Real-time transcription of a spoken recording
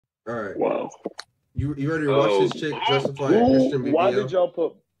All right. Wow. You ready to watch Oh, this chick justify a who? Christian Why did BBL? y'all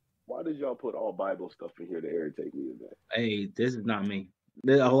put? Why did y'all put all Bible stuff in here to irritate me today? Hey, this is not me.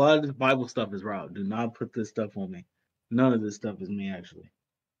 A lot of this Bible stuff is raw. Do not put this stuff on me. None of this stuff is me, actually.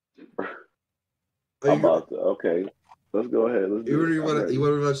 Are I'm you about to. Okay, let's go ahead. Let's you do it. really I'm you ready.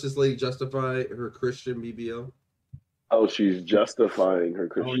 want to watch this lady justify her Christian BBL? Oh, she's justifying her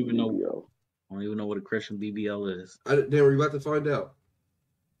I don't Christian even know. BBL. I don't even know what a Christian BBL is. Then we're about to find out.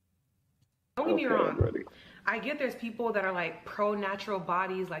 Don't get me Okay, I'm wrong. ready. I get there's people that are like pro natural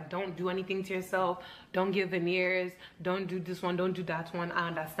bodies, like don't do anything to yourself, don't get veneers, don't do this one, don't do that one. I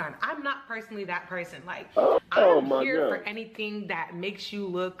understand. I'm not personally that person. Like, Oh I'm my here for God. anything that makes you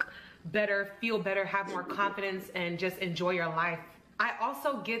look better, feel better, have more confidence, and just enjoy your life. I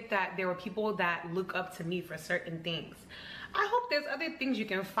also get that there are people that look up to me for certain things. I hope there's other things you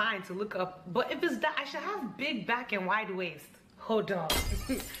can find to look up, but if it's that, I should have big back and wide waist. Hold on.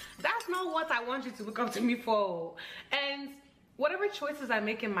 That's not what I want you to look up to me for. And whatever choices I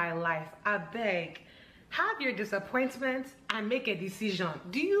make in my life, I beg, have your disappointment and make a decision.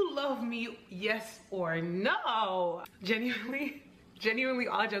 Do you love me? Yes or no? Genuinely. Genuinely,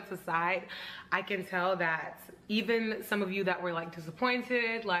 all jokes aside, I can tell that even some of you that were like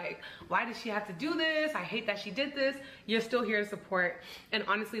disappointed, like, why did she have to do this? I hate that she did this. You're still here to support. And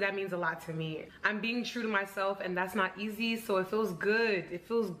honestly, that means a lot to me. I'm being true to myself, and that's not easy. So it feels good. It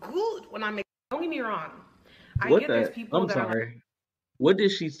feels good when I make, don't get me wrong. I What get there's the? people I'm that are like, sorry. What did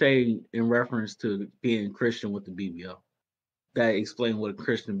she say in reference to being Christian with the BBL? That explain what a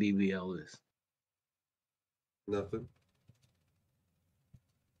Christian BBL is. Nothing.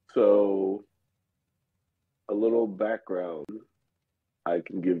 So a little background I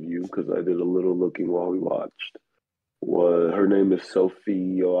can give you because I did a little looking while we watched. Was her name is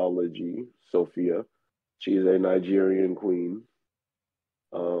Sophiology, Sophia. She's a Nigerian queen.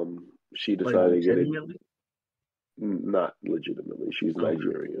 She Like decided to get it legitimately? not legitimately. She's Okay.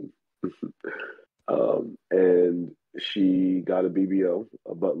 Nigerian. And she got a BBL,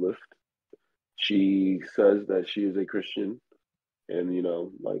 a butt lift. She says that she is a Christian and,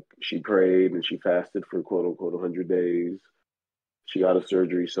 like she prayed and she fasted for quote unquote 100 days. She got a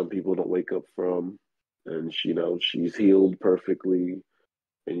surgery some people don't wake up from. And she's healed perfectly.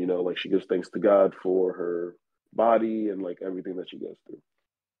 And, like she gives thanks to God for her body and like everything that she goes through.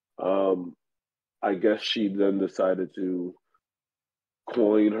 Um, I guess she then decided to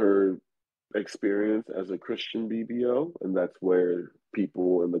coin her experience as a Christian BBO, and that's where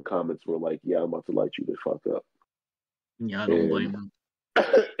people in the comments were like, "Yeah, I'm about to light you the fuck up," Yeah, I don't and blame them.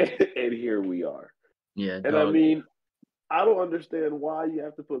 and here we are. Yeah, And I dog. mean, I don't understand why you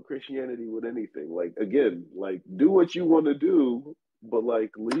have to put Christianity with anything. Like again, like do what you want to do, but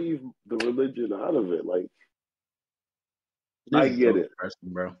like leave the religion out of it. Like This I is so get it, depressing,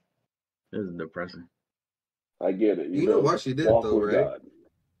 bro. This is depressing. I get it. You know why she did it Walk though, with right? God.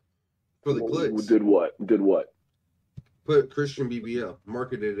 For the clicks. Did what? Did what? Put Christian BBL.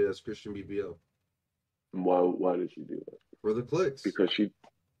 Marketed it as Christian BBL. Why did she do that? For the clicks. Because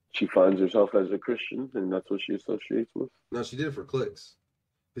she finds herself as a Christian, and that's what she associates with. No, she did it for clicks.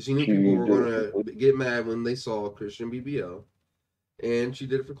 Because she knew people She were did it for gonna get mad when they saw Christian BBL. And she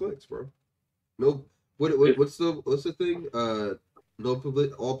did it for clicks, bro. No if, what's the thing? No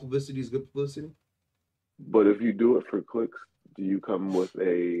all publicity is good publicity. but if you do it for clicks, do you come with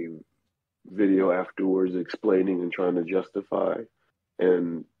a video afterwards explaining and trying to justify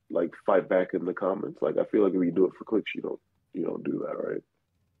and like fight back in the comments? Like I feel like if you do it for clicks, you don't do that, right?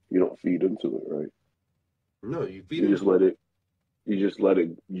 You don't feed into it, right? No, you feed You just into let it. it. You just let it.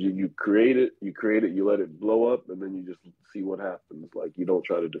 You create it. You create it. You let it blow up, and then you just see what happens. Like you don't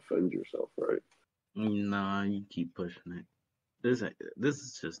try to defend yourself, right? Nah, you keep pushing it. This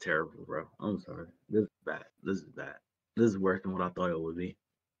is just terrible, bro. I'm sorry. This is bad. This is bad. This is worse than what I thought it would be.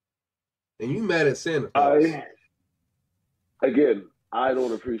 And you mad at Santa Claus. I again, I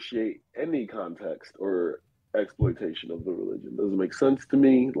don't appreciate any context or exploitation of the religion. It doesn't make sense to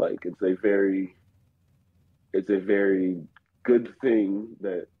me. Like it's a very good thing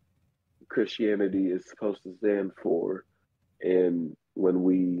that Christianity is supposed to stand for. And when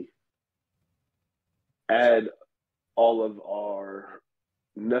we add all of our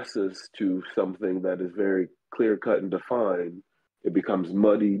nesses to something that is very clear cut and defined, it becomes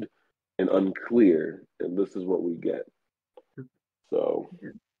muddied and unclear. And this is what we get. So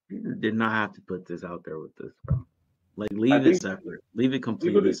You did not have to put this out there with this, bro. Like, I leave it think separate. Leave it you could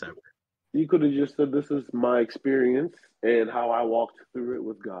completely separate. you could have just said this is my experience and how I walked through it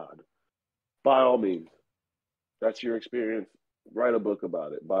with God. By all means, that's your experience. Write a book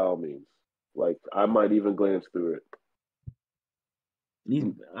about it. By all means, like I might even glance through it.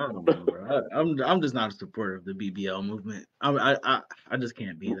 I don't know, bro. I'm just not a supporter of the BBL movement. I just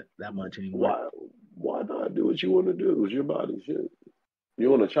can't be that much anymore. Why not do what you want to do? It's your body, shit. You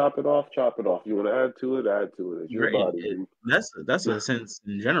want to chop it off, chop it off. You want to add to it, add to it. It's your Great. body. That's a sense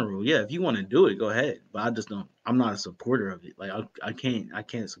in general. Yeah, if you want to do it, go ahead. But I just don't. I'm not a supporter of it. Like I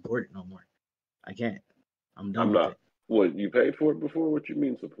can't support it no more. I can't. I'm done I'm with not. it. What, you paid for it before? What you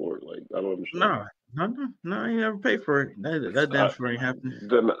mean support? Like, I don't understand. No. I ain't never pay for it. That damn sure ain't happening.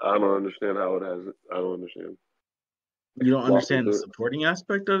 Then I don't understand how it has. I don't understand. You don't Walk me understand the through it. supporting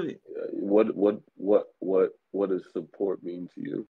aspect of it. What does support mean to you?